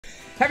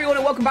Hey everyone,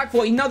 and welcome back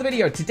for another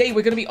video. Today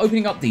we're going to be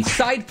opening up the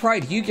Side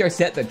Pride Yu-Gi-Oh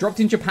set that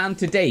dropped in Japan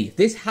today.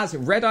 This has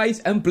red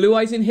eyes and blue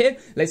eyes in here.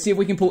 Let's see if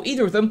we can pull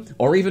either of them,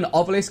 or even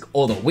Obelisk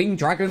or the Winged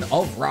Dragon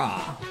of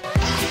Ra.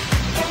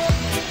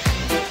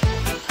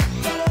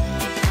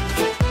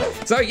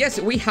 So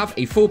yes, we have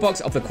a full box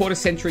of the Quarter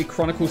Century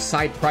Chronicle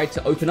Side Pride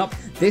to open up.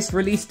 This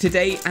released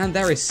today, and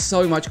there is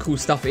so much cool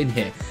stuff in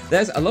here.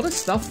 There's a lot of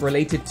stuff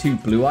related to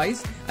Blue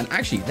Eyes, and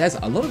actually there's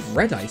a lot of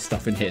Red Eyes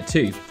stuff in here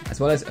too,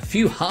 as well as a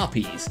few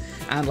Harpies,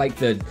 and like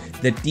the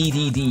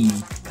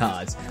DDD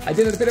cards. I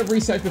did a bit of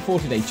research before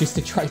today just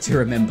to try to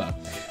remember.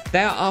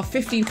 There are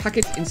 15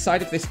 packets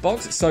inside of this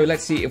box, so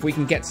let's see if we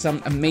can get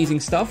some amazing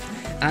stuff.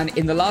 And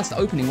in the last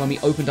opening, when we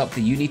opened up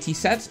the Unity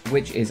set,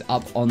 which is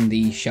up on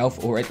the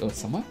shelf already, or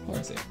somewhere, where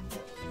is it?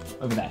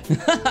 Over there.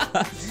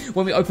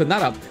 When we opened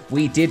that up,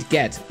 we did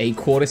get a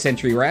Quarter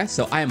Century rare,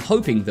 so I am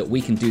hoping that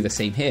we can do the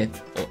same here,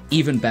 or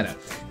even better.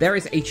 There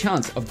is a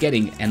chance of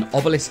getting an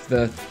Obelisk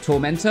the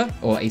Tormentor,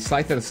 or a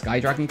Scyther the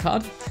Sky Dragon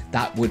card.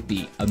 That would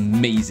be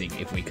amazing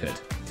if we could.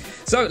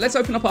 So let's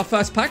open up our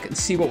first pack and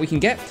see what we can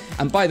get.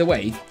 And by the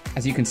way,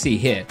 as you can see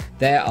here,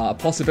 there are a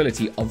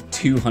possibility of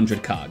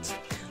 200 cards.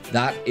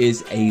 That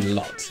is a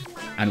lot.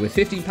 And with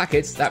 15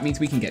 packets, that means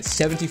we can get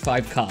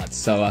 75 cards.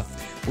 So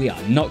we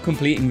are not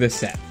completing this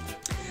set.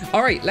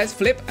 All right, let's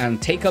flip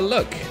and take a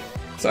look.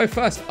 So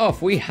first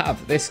off, we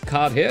have this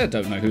card here.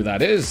 Don't know who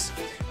that is.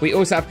 We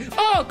also have,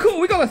 oh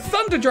cool, we got a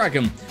Thunder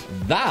Dragon.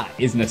 That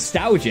is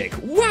nostalgic.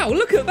 Wow,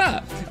 look at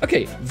that.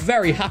 Okay,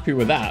 very happy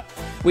with that.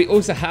 We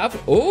also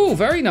have, oh,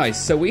 very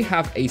nice. So we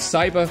have a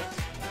Cyber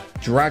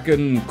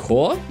Dragon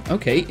Core.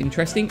 Okay,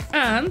 interesting.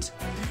 And,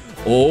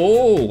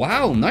 oh,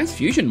 wow, nice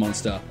fusion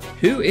monster.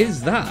 Who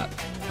is that?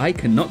 I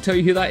cannot tell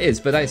you who that is,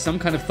 but that is some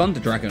kind of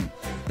Thunder Dragon.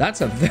 That's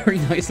a very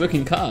nice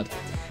looking card.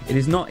 It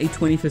is not a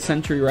 21st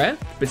century rare,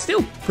 but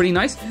still pretty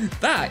nice.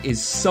 That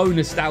is so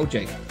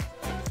nostalgic.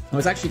 I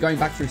was actually going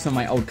back through some of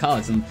my old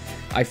cards and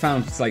I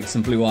found like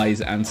some blue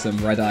eyes and some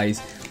red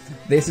eyes.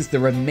 This is the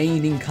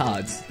remaining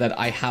cards that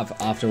I have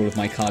after all of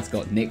my cards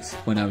got nicked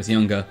when I was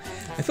younger.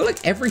 I feel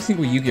like every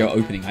single Yu-Gi-Oh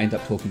opening I end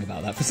up talking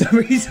about that for some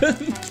reason.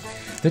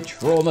 The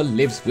trauma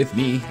lives with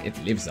me,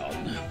 it lives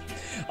on.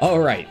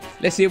 Alright,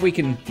 let's see if we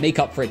can make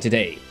up for it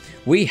today.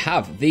 We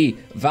have the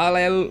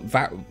Varel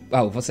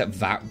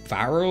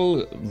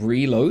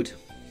Reload?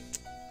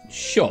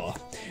 Sure.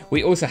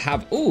 We also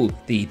have,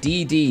 the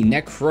DD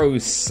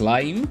Necro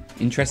Slime.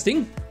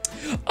 Interesting.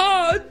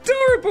 Oh,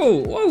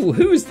 adorable! Whoa,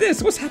 who's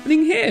this? What's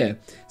happening here?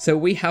 So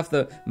we have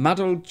the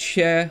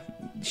Madolche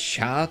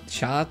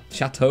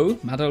Chateau,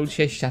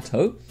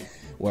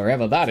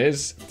 wherever that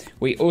is.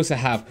 We also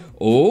have,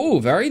 oh,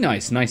 very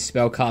nice. Nice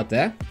spell card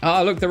there.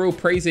 Ah, look, they're all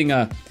praising,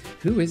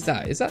 who is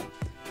that? Is that,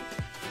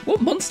 what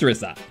monster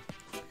is that?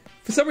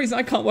 For some reason,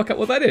 I can't work out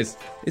what that is.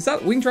 Is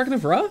that Winged Dragon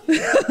of Ra?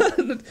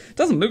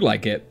 Doesn't look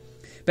like it.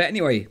 But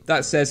anyway,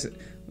 that says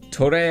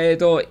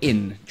Toredo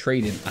in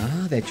trading.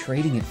 Ah, they're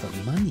trading it for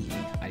money.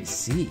 I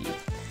see.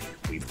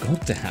 We've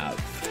got to have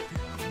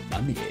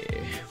money.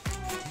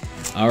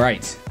 All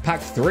right, pack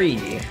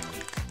 3.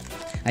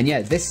 And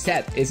yeah, this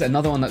set is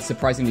another one that's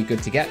surprisingly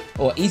good to get,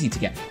 or easy to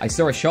get. I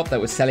saw a shop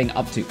that was selling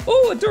up to,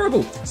 oh,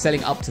 adorable,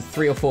 selling up to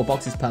 3 or 4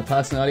 boxes per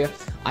person earlier.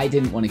 I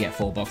didn't want to get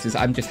 4 boxes.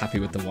 I'm just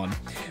happy with the one.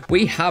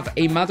 We have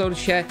a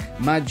Madolche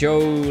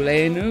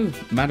Madolenu.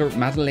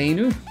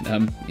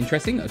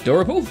 Interesting,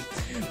 adorable.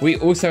 We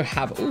also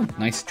have, oh,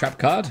 nice trap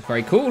card,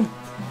 very cool.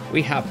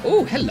 We have,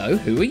 oh, hello,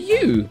 who are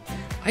you?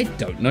 I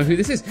don't know who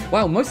this is.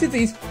 Wow, most of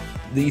these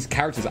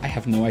characters, I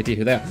have no idea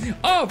who they are.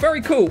 Oh,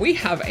 very cool. We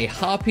have a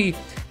Harpy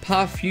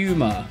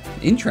Parfumer.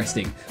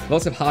 Interesting.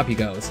 Lots of Harpy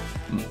girls.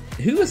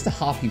 Who was the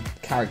Harpy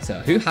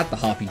character? Who had the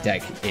Harpy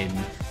deck in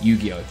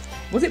Yu-Gi-Oh?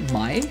 Was it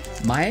Mai?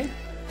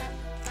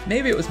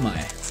 Maybe it was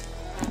Mai.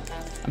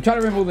 I'm trying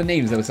to remember all the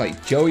names. There was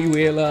like Joey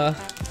Wheeler.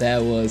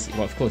 There was,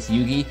 well, of course,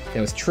 Yugi.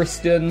 There was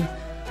Tristan.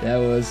 There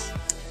was,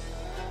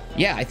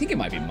 yeah, I think it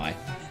might be Mai.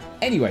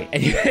 Anyway.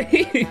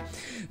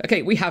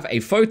 Okay, we have a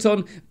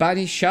Photon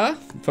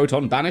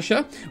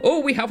Banisher. Oh,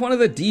 we have one of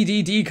the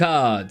DDD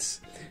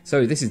cards.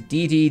 So this is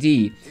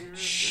DDD.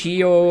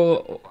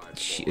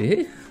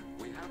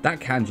 That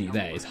kanji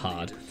there is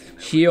hard.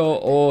 Shio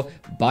or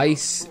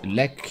Bais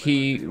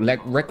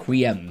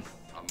Requiem.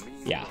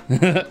 Yeah.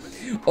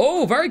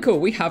 Oh, very cool.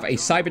 We have a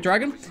Cyber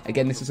Dragon.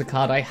 Again, this is a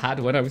card I had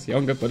when I was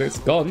younger, but it's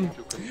gone.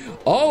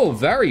 Oh,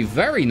 very,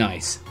 very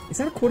nice. Is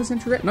that a Quarter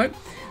Century rare? Nope.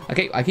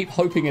 Okay, I keep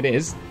hoping it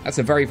is. That's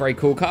a very, very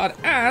cool card.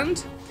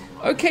 And,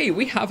 okay,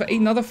 we have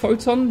another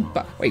Photon.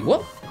 Wait,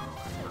 what?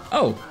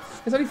 Oh,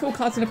 there's only 4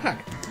 cards in a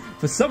pack.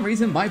 For some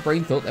reason, my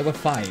brain thought there were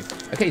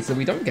 5. Okay, so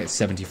we don't get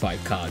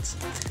 75 cards.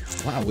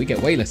 Wow, we get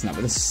way less than that,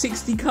 but there's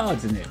 60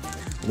 cards in here.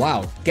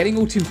 Wow, getting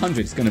all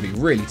 200 is going to be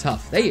really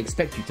tough. They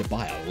expect you to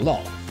buy a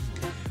lot.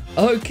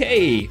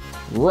 Okay,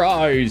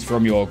 rise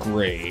from your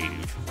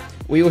grave.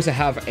 We also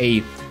have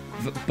a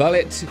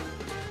bullet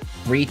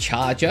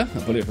recharger.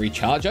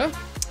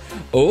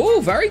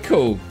 Oh, very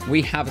cool.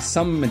 We have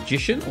some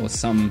magician or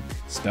some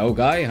spell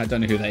guy. I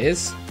don't know who that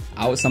is.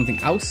 Something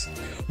else.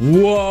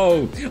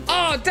 Whoa.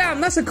 Oh, damn,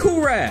 that's a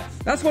cool rare.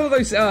 That's one of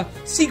those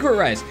secret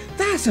rares.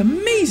 That's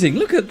amazing.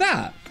 Look at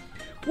that.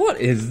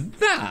 What is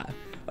that?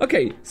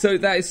 Okay, so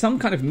that is some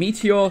kind of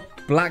meteor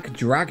black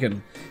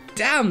dragon.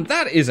 Damn,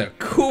 that is a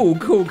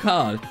cool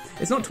card.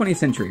 It's not 20th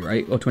century,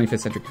 right? Or 25th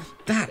century.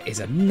 That is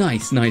a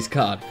nice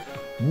card.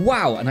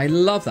 Wow, and I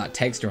love that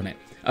texture on it.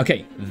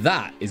 Okay,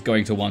 that is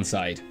going to one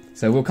side.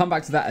 So we'll come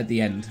back to that at the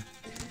end.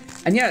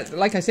 And yeah,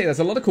 like I say, there's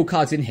a lot of cool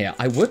cards in here.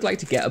 I would like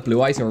to get a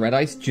Blue Eyes or a Red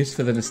Eyes just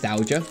for the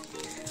nostalgia.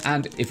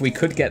 And if we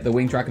could get the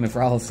Winged Dragon of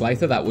Rahul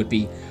Slyther, that would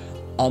be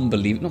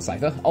unbelievable. Not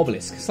Slyther,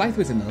 Obelisk. Slyther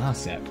was in the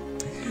last set.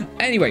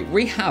 Anyway,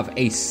 we have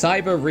a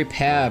Cyber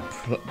Repair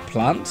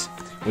Plant.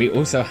 We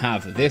also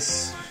have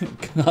this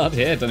card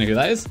here. Don't know who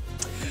that is.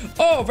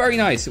 Oh, very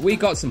nice. We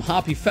got some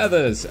Harpy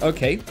Feathers.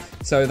 Okay,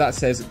 so that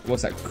says,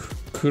 what's that?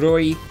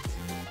 Kuroi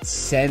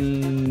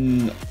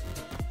Sen...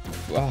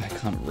 Oh, I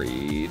can't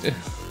read.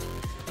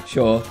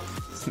 Sure,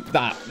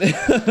 that.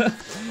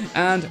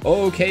 And,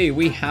 okay,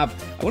 we have...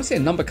 I want to say a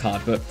number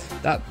card, but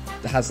that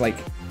has like...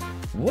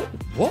 What?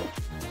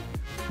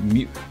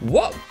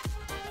 What?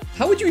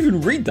 How would you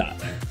even read that?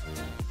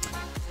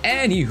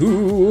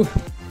 Anywho,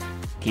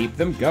 keep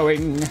them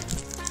going.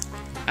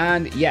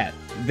 And yeah,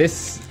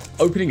 this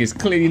opening is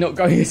clearly not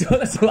going as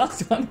well as the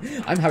last one.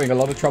 I'm having a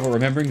lot of trouble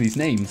remembering these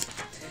names.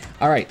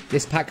 All right,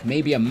 this pack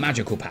may be a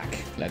magical pack.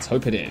 Let's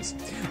hope it is.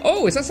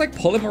 Oh, is that like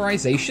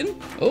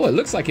polymerization? Oh, it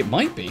looks like it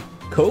might be.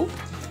 Cool.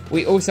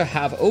 We also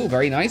have, oh,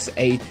 very nice,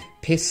 a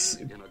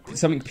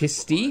something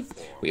pisty.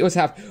 We also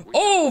have,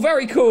 oh,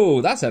 very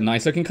cool. That's a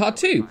nice looking card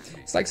too.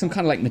 It's like some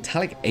kind of like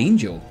metallic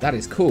angel. That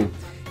is cool.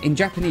 In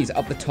Japanese,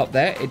 up the top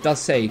there, it does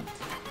say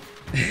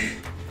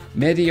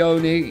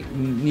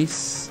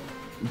Medionis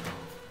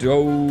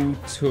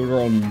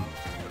Doturon.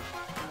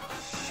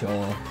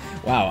 Sure.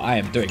 Wow, I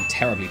am doing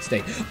terribly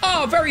today.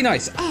 Oh, very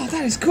nice. Oh,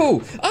 that is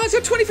cool. Oh, it's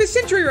a 25th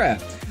century rare.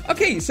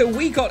 Okay, so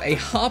we got a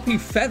Harpy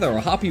Feather or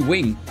Harpy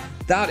Wing.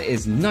 That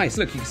is nice.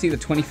 Look, you can see the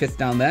 25th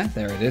down there.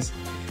 There it is.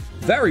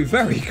 Very,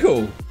 very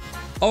cool.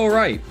 All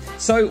right,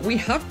 so we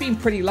have been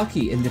pretty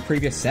lucky in the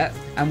previous set,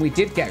 and we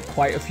did get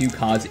quite a few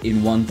cards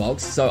in one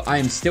box, so I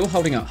am still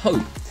holding out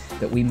hope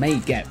that we may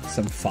get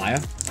some fire.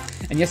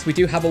 And yes, we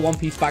do have a One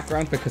Piece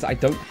background because I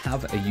don't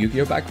have a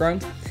Yu-Gi-Oh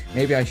background.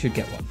 Maybe I should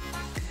get one.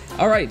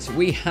 All right,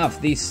 we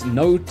have this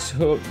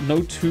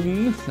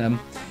Notune,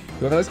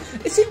 whoever that is.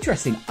 It's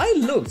interesting. I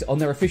looked on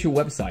their official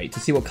website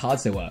to see what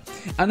cards there were,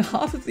 and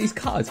half of these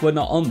cards were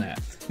not on there.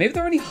 Maybe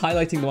they're only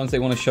highlighting the ones they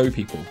want to show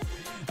people.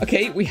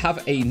 Okay, we have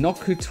a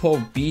Nokuto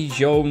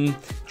Bijon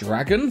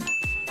Dragon. We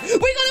got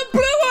a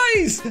Blue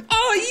Eyes!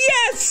 Oh,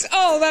 yes!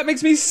 Oh, that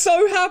makes me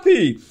so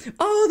happy.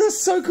 Oh,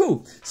 that's so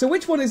cool. So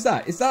which one is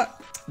that? Is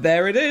that...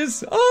 There it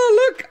is.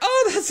 Oh, look.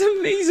 Oh, that's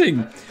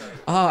amazing.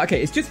 Ah,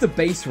 okay, it's just the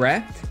base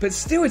rare, but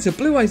still, it's a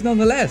Blue Eyes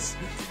nonetheless.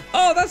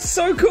 Oh, that's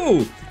so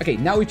cool. Okay,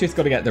 now we just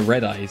got to get the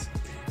Red Eyes.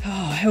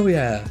 Oh, hell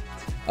yeah.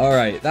 All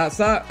right, that's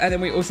that. And then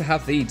we also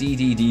have the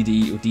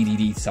DDDD or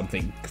DDD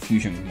something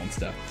fusion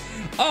monster.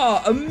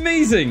 Oh,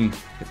 amazing.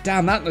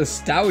 Damn, that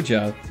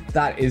nostalgia.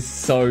 That is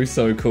so,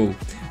 so cool.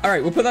 All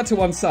right, we'll put that to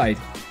one side.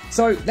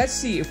 So let's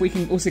see if we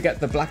can also get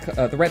the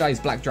the Red Eyes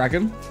Black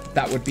Dragon.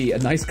 That would be a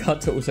nice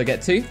card to also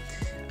get to.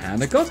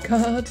 And a God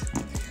card.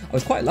 I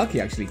was quite lucky,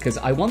 actually, because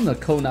I won the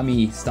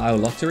Konami-style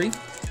lottery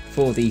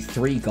for the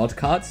 3 God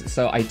cards.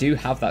 So I do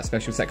have that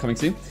special set coming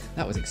soon.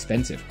 That was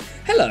expensive.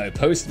 Hello,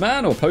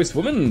 postman or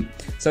postwoman.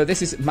 So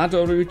this is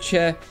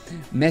Madoruche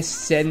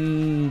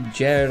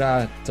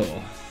Messengerato.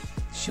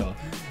 Sure.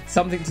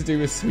 Something to do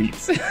with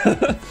sweets.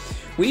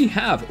 We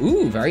have,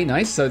 ooh, very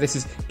nice. So this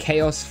is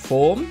Chaos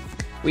Form.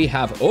 We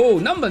have, oh,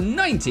 number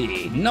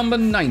 90. Number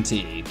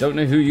 90. Don't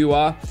know who you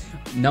are.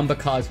 Number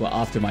cards were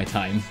after my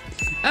time.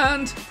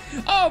 And,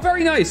 oh,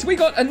 very nice. We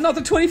got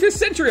another 25th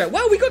century.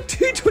 Wow, we got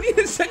 2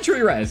 25th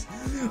century rares.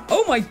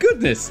 Oh my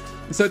goodness.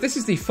 So this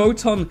is the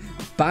Photon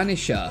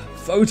Banisher.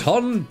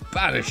 Photon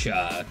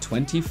Banisher,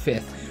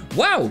 25th.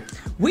 Wow,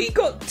 we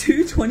got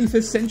 2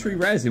 25th century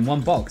rares in one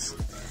box.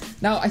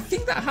 Now, I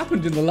think that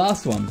happened in the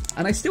last one.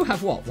 And I still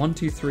have, what, 1,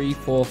 2, 3,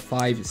 4,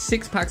 5,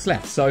 6 packs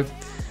left. So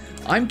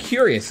I'm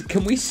curious,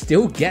 can we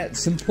still get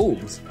some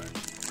pulls?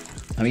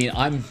 I mean,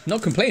 I'm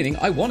not complaining.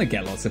 I want to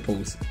get lots of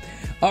pulls.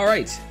 All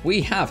right,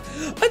 we have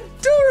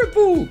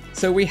adorable.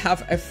 So we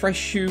have a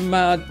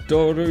Freshuma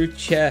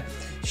Doruche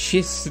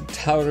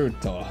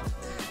Shistaruto,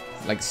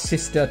 like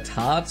Sister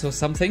Tards or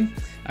something.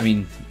 I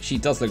mean, she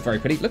does look very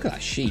pretty. Look at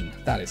that sheen.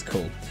 That is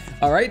cool.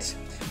 All right.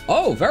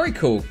 Oh, very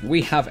cool.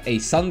 We have a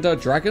Sunder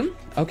Dragon.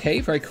 Okay,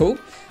 very cool.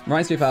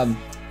 Reminds me of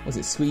was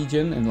it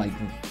Suijin and like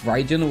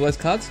Raijin, all those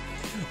cards.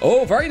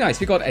 Oh, very nice.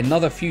 We got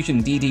another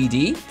Fusion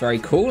DDD. Very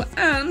cool.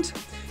 And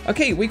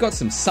okay, we got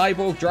some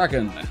Cyborg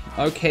Dragon.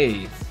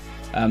 Okay.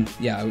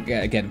 Yeah,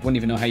 again, wouldn't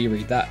even know how you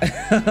read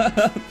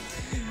that.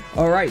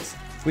 All right,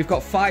 we've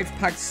got 5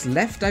 packs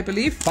left, I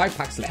believe. 5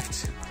 packs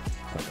left.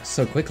 Oh,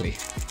 so quickly.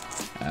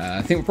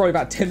 I think we're probably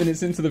about 10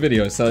 minutes into the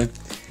video, so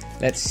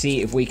let's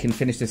see if we can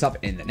finish this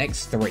up in the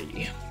next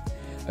 3.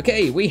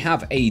 Okay, we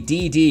have a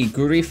DD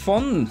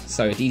Griffon,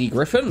 so a DD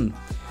Griffin.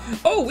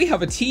 Oh, we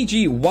have a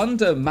TG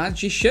Wonder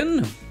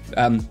Magician.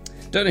 Don't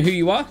know who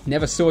you are.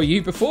 Never saw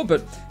you before,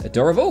 but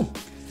adorable.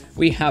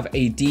 We have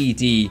a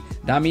DD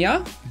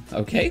Damia.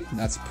 Okay,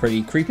 that's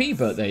pretty creepy,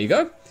 but there you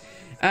go.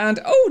 And,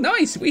 oh,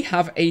 nice. We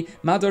have a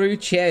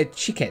Madoruche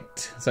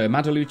Ticket. So,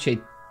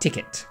 Madoruche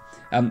Ticket.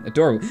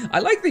 Adorable. I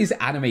like these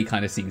anime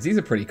kind of scenes. These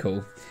are pretty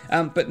cool.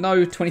 But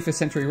no 25th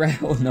century rare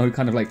or no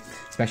kind of like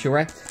special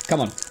rare. Come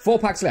on, 4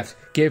 packs left.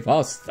 Give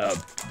us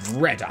the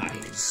red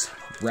eyes.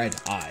 Red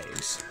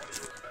eyes.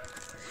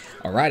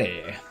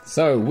 Alrighty.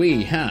 So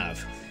we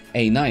have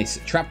a nice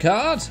trap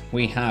card.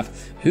 We have,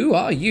 who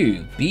are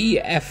you?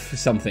 BF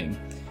something.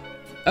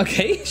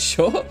 Okay,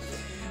 sure.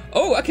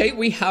 Oh, okay.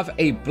 We have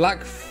a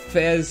Black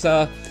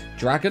Feather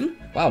Dragon.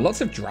 Wow,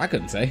 lots of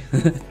dragons, eh?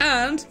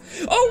 And,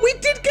 oh, we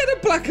did get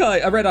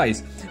a red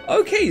eyes.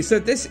 Okay, so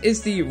this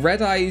is the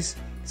red eyes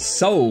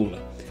soul.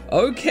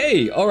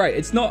 Okay, all right.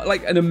 It's not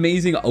like an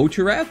amazing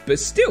ultra rare, but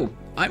still,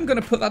 I'm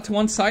going to put that to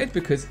one side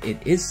because it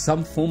is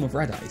some form of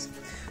red eyes.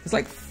 There's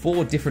like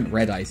 4 different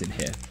red eyes in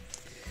here.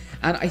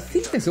 And I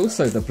think there's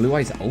also the blue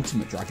eyes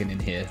ultimate dragon in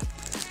here.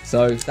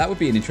 So that would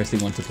be an interesting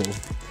one to pull.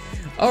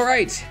 All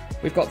right,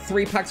 we've got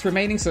 3 packs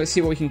remaining, so let's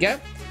see what we can get.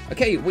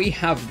 Okay, we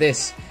have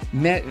this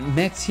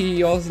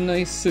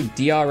Meteosnos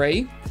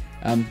DRA.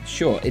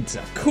 Sure, it's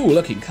a cool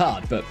looking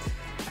card, but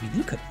I mean,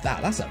 look at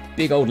that. That's a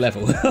big old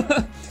level.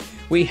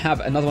 We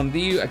have another one of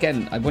you.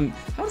 Again, I wouldn't...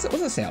 what does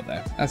that say out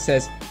there? That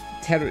says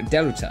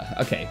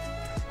Deruta. Okay,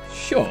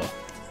 sure.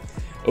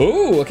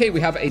 Oh, okay, we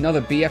have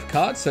another BF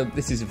card. So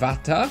this is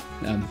Vata,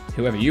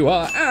 whoever you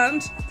are,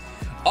 and...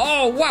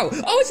 Oh, wow.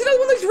 Oh, it's another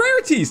one of those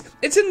rarities.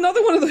 It's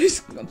another one of those...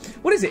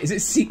 What is it? Is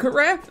it secret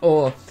rare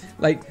or,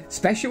 like,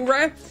 special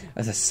rare?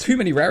 There's too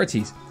many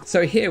rarities.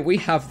 So here we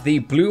have the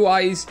Blue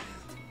Eyes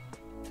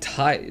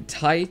Tyrant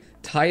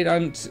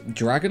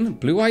Dragon.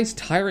 Blue Eyes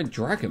Tyrant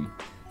Dragon.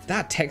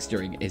 That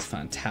texturing is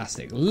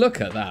fantastic.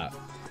 Look at that.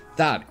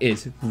 That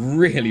is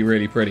really,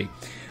 really pretty.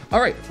 All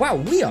right. Wow,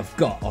 we have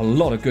got a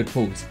lot of good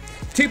pulls.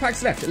 2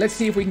 packs left. Let's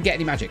see if we can get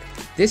any magic.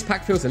 This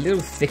pack feels a little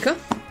thicker.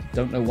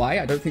 Don't know why.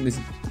 I don't think there's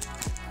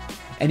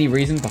any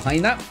reason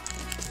behind that,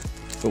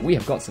 but we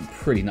have got some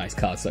pretty nice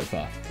cards so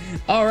far.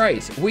 All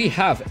right, we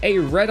have a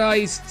Red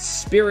Eyes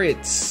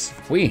Spirits.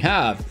 We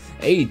have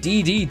a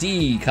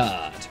DDD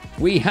card.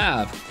 We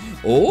have,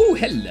 oh,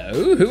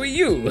 hello, who are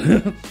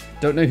you?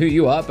 Don't know who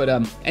you are, but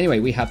anyway,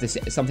 we have this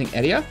something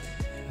area.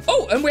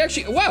 Oh, and we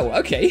actually, wow,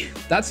 okay,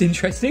 that's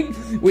interesting.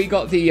 We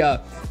got the,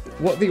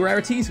 what are the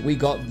rarities? We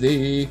got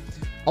the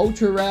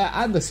ultra rare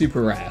and the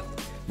super rare.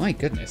 My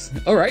goodness.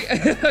 All right,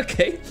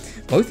 okay.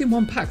 Both in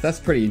one pack. That's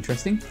pretty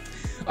interesting.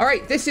 All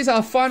right, this is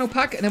our final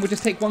pack, and then we'll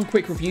just take one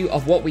quick review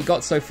of what we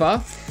got so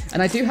far.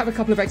 And I do have a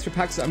couple of extra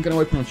packs that I'm going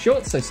to open on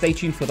short, so stay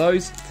tuned for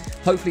those.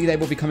 Hopefully they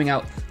will be coming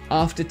out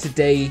after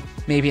today,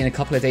 maybe in a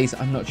couple of days.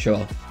 I'm not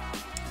sure.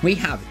 We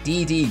have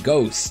DD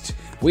Ghost.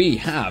 We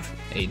have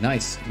a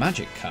nice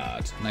magic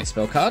card. Nice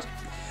spell card.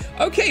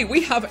 Okay,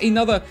 we have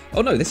another...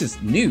 Oh, no, this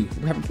is new.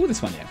 We haven't pulled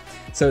this one yet.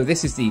 So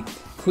this is the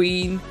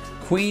Queen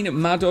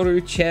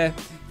Madoruche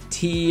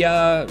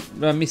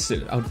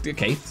Tiramisu. Oh,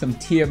 okay, some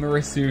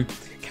Tiramisu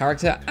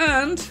character.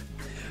 And,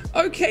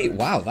 okay,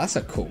 wow, that's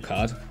a cool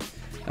card.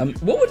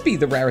 What would be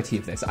the rarity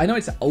of this? I know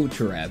it's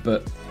ultra rare,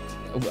 but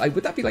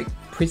would that be like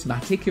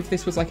prismatic if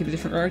this was like a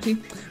different rarity?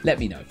 Let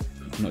me know.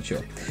 I'm not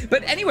sure.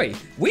 But anyway,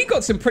 we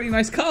got some pretty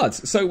nice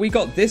cards. So we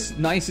got this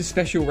nice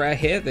special rare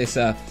here, this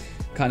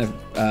kind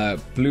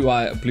of blue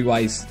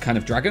eyes kind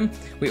of dragon.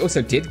 We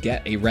also did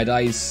get a Red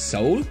Eyes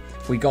Soul.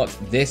 We got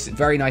this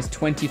very nice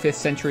 25th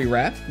century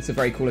rare. It's a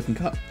very cool looking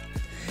card.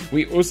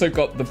 We also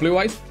got the Blue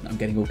Eyes. I'm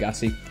getting all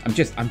gassy.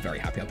 I'm very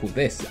happy I pulled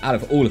this. Out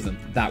of all of them,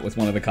 that was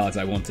one of the cards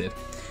I wanted.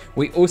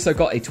 We also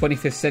got a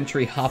 25th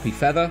century Harpy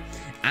Feather.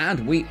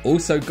 And we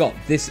also got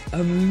this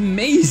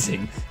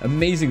amazing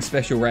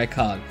special rare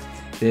card.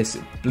 This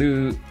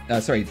blue,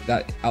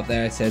 that out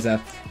there says a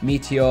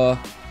Meteor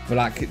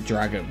Black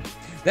Dragon.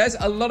 There's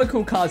a lot of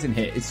cool cards in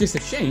here. It's just a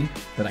shame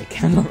that I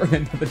cannot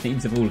remember the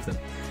names of all of them.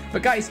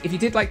 But guys, if you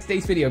did like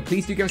today's video,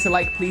 please do give us a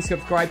like, please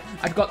subscribe.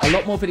 I've got a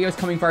lot more videos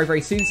coming very,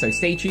 very soon, so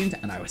stay tuned,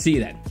 and I will see you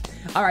then.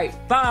 All right,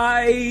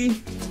 bye!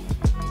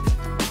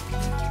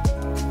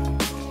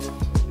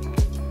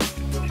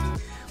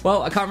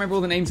 Well, I can't remember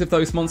all the names of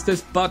those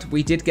monsters, but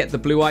we did get the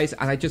Blue Eyes,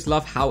 and I just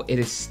love how it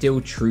is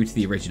still true to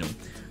the original.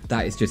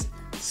 That is just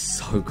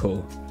so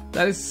cool.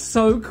 That is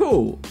so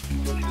cool.